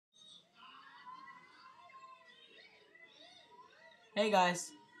Hey guys,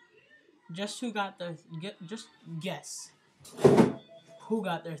 just guess who got their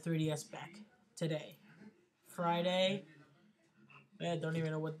 3DS back today? Friday. I don't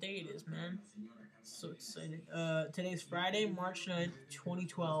even know what day it is, man. So excited. Today's Friday, March 9th,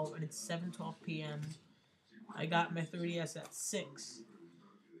 2012, and it's 7:12 p.m. I got my 3DS at 6.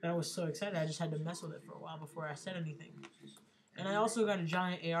 And I was so excited, I just had to mess with it for a while before I said anything. And I also got a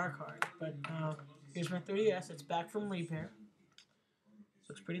giant AR card. But here's my 3DS. It's back from repair.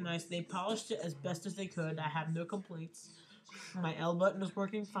 Looks pretty nice. They polished it as best as they could. I have no complaints. My L button is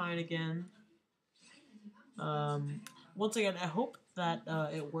working fine again. Once again, I hope that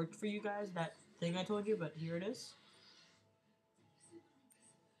it worked for you guys, that thing I told you, but here it is.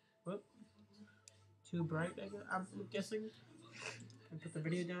 Whoop. Too bright, I'm guessing. I'll put the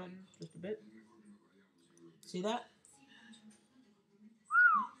video down just a bit. See that?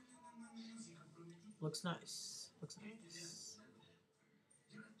 Looks nice. Looks nice.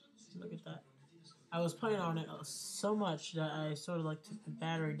 Look at that. I was playing on it so much that I sort of like took the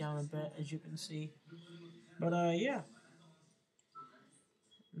battery down a bit, as you can see. But yeah.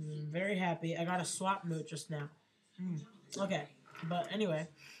 Very happy. I got a swap note just now. Okay. But anyway,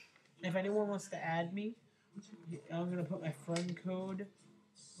 if anyone wants to add me, I'm going to put my friend code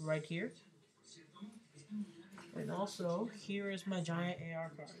right here. And also, here is my giant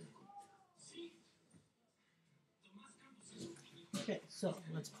AR card. Okay, so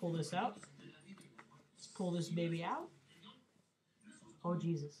let's pull this out. Let's pull this baby out. Oh,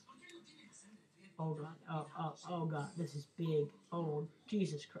 Jesus. Oh, God. Oh, God. This is big. Oh,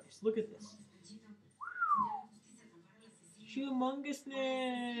 Jesus Christ. Look at this.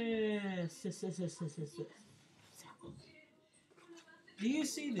 Humongousness. Do you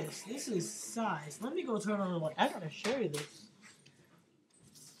see this? This is size. Let me go turn on the light. I gotta show you this.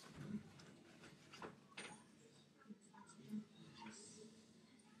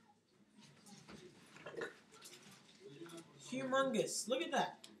 Humongous. Look at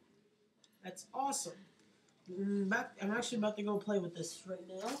that. That's awesome. I'm actually about to go play with this right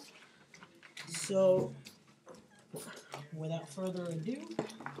now. So, without further ado,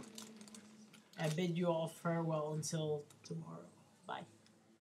 I bid you all farewell until tomorrow. Bye.